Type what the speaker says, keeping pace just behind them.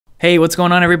Hey, what's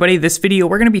going on everybody? This video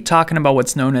we're going to be talking about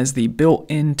what's known as the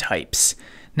built-in types.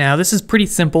 Now this is pretty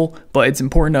simple, but it's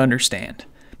important to understand.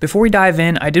 Before we dive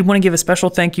in, I did want to give a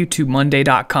special thank you to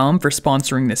Monday.com for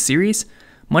sponsoring this series.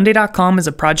 Monday.com is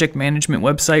a project management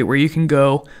website where you can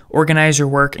go, organize your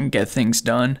work, and get things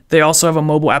done. They also have a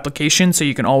mobile application so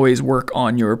you can always work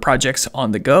on your projects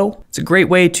on the go. It's a great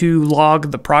way to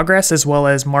log the progress as well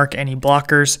as mark any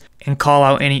blockers and call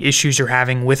out any issues you're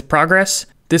having with progress.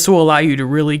 This will allow you to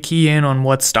really key in on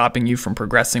what's stopping you from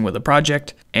progressing with a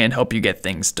project and help you get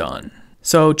things done.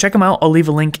 So check them out. I'll leave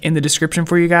a link in the description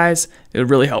for you guys. It would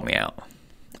really help me out.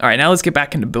 All right, now let's get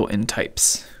back into built-in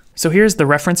types. So here's the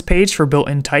reference page for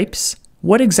built-in types.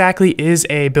 What exactly is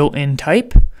a built-in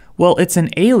type? Well, it's an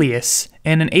alias,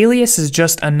 and an alias is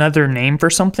just another name for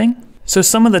something. So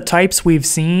some of the types we've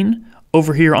seen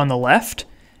over here on the left,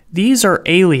 these are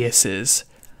aliases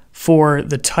for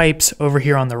the types over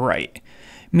here on the right,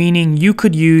 meaning you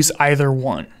could use either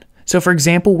one. So for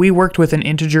example, we worked with an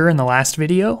integer in the last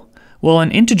video. Well, an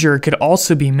integer could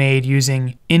also be made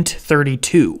using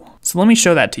int32. So let me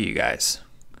show that to you guys.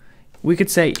 We could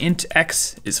say int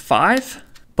x is 5,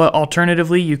 but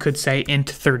alternatively you could say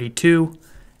int32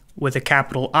 with a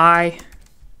capital I,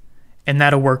 and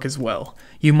that'll work as well.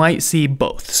 You might see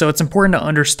both, so it's important to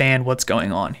understand what's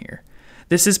going on here.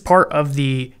 This is part of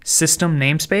the system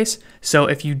namespace, so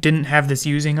if you didn't have this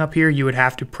using up here, you would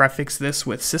have to prefix this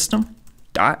with system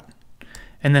dot,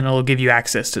 and then it'll give you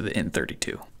access to the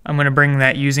int32. I'm going to bring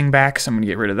that using back, so I'm going to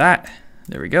get rid of that.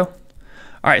 There we go. All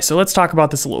right, so let's talk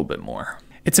about this a little bit more.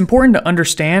 It's important to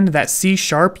understand that C#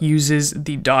 uses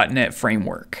the .NET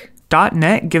framework.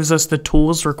 .NET gives us the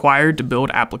tools required to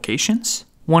build applications.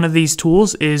 One of these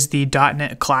tools is the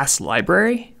 .NET class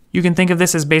library. You can think of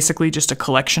this as basically just a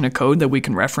collection of code that we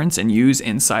can reference and use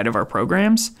inside of our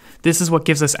programs. This is what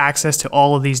gives us access to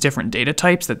all of these different data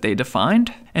types that they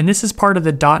defined. And this is part of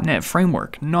the .NET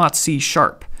framework, not C#.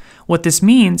 What this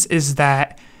means is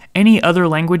that any other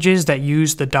languages that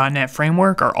use the .NET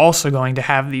framework are also going to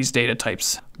have these data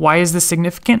types. Why is this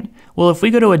significant? Well, if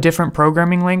we go to a different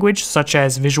programming language, such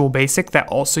as Visual Basic that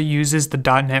also uses the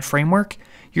 .NET framework,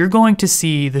 you're going to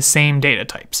see the same data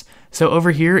types. So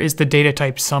over here is the data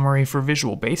type summary for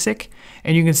Visual Basic,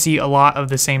 and you can see a lot of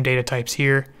the same data types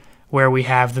here, where we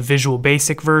have the Visual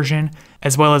Basic version,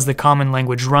 as well as the Common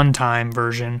Language Runtime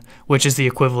version, which is the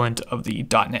equivalent of the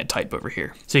 .NET type over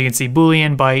here. So you can see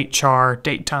Boolean, byte, char,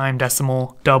 datetime,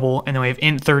 decimal, double, and then we have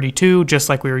int32, just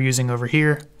like we were using over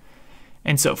here,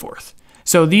 and so forth.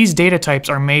 So these data types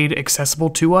are made accessible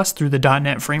to us through the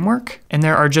 .NET framework, and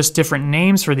there are just different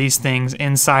names for these things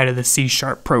inside of the C#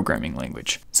 programming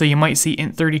language. So you might see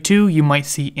int32, you might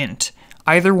see int.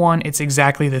 Either one, it's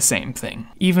exactly the same thing.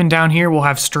 Even down here, we'll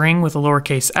have string with a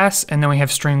lowercase s, and then we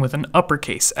have string with an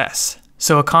uppercase s.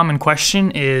 So a common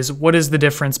question is, what is the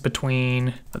difference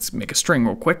between, let's make a string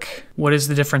real quick. What is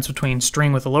the difference between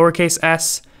string with a lowercase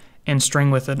s and string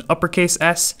with an uppercase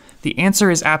s? The answer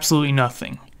is absolutely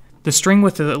nothing. The string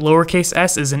with the lowercase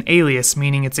s is an alias,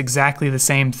 meaning it's exactly the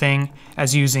same thing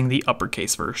as using the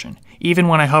uppercase version. Even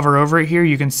when I hover over it here,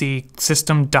 you can see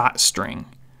system.string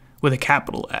with a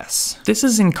capital S. This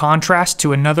is in contrast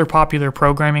to another popular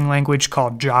programming language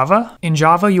called Java. In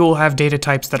Java, you will have data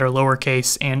types that are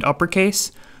lowercase and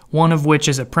uppercase, one of which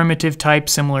is a primitive type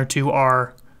similar to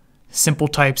our simple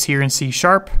types here in C#,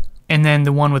 and then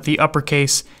the one with the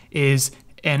uppercase is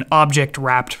an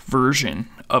object-wrapped version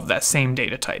of that same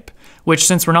data type, which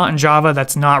since we're not in Java,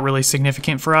 that's not really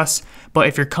significant for us. But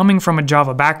if you're coming from a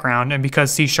Java background, and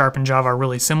because C# and Java are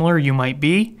really similar, you might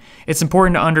be, it's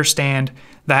important to understand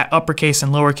that uppercase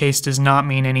and lowercase does not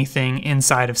mean anything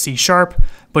inside of C#,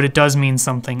 but it does mean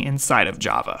something inside of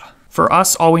Java. For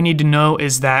us, all we need to know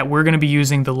is that we're going to be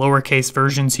using the lowercase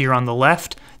versions here on the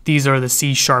left. These are the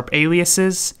C#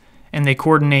 aliases, and they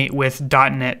coordinate with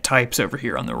 .NET types over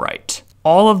here on the right.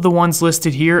 All of the ones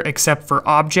listed here, except for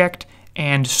object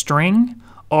and string,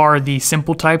 are the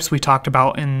simple types we talked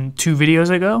about in 2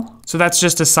 videos ago. So that's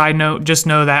just a side note. Just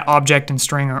know that object and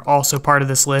string are also part of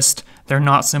this list. They're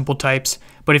not simple types.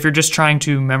 But if you're just trying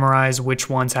to memorize which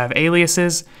ones have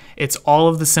aliases, it's all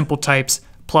of the simple types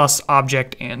plus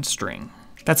object and string.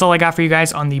 That's all I got for you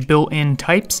guys on the built-in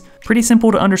types. Pretty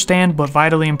simple to understand, but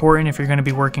vitally important if you're going to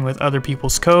be working with other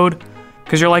people's code,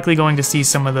 because you're likely going to see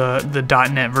some of the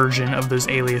 .NET version of those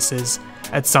aliases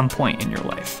at some point in your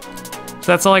life.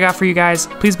 So that's all I got for you guys.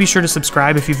 Please be sure to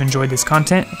subscribe if you've enjoyed this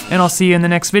content, and I'll see you in the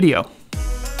next video.